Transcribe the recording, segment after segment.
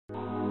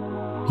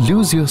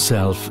Lose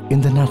yourself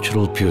in the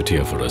natural beauty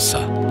of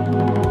Odisha.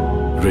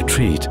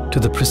 Retreat to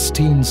the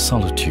pristine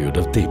solitude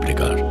of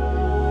Debrigarh.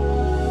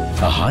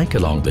 A hike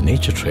along the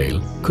nature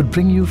trail could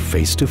bring you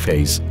face to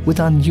face with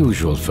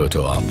unusual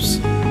photo ops.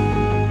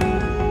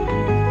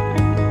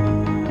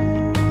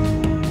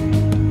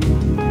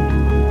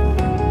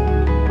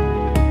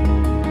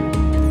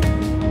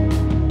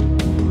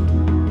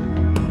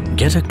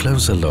 Get a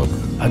closer look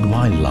at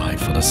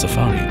wildlife on a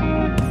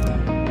safari.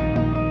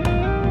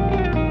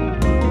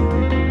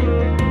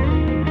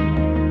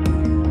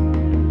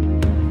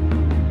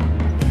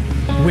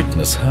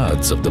 Witness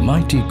herds of the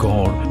mighty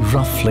gaur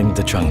ruffling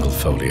the jungle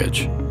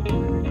foliage.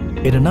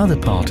 In another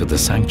part of the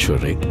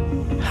sanctuary,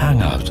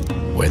 hang out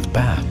with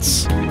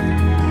bats.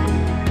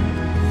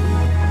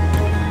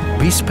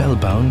 Be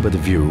spellbound by the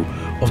view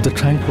of the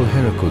tranquil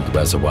Hirakud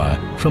Reservoir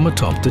from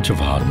atop the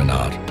Jawhar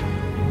Minar.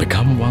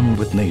 Become one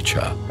with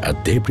nature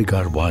at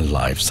Debrigarh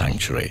Wildlife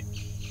Sanctuary.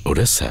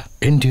 Odisha,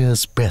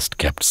 India's best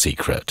kept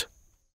secret.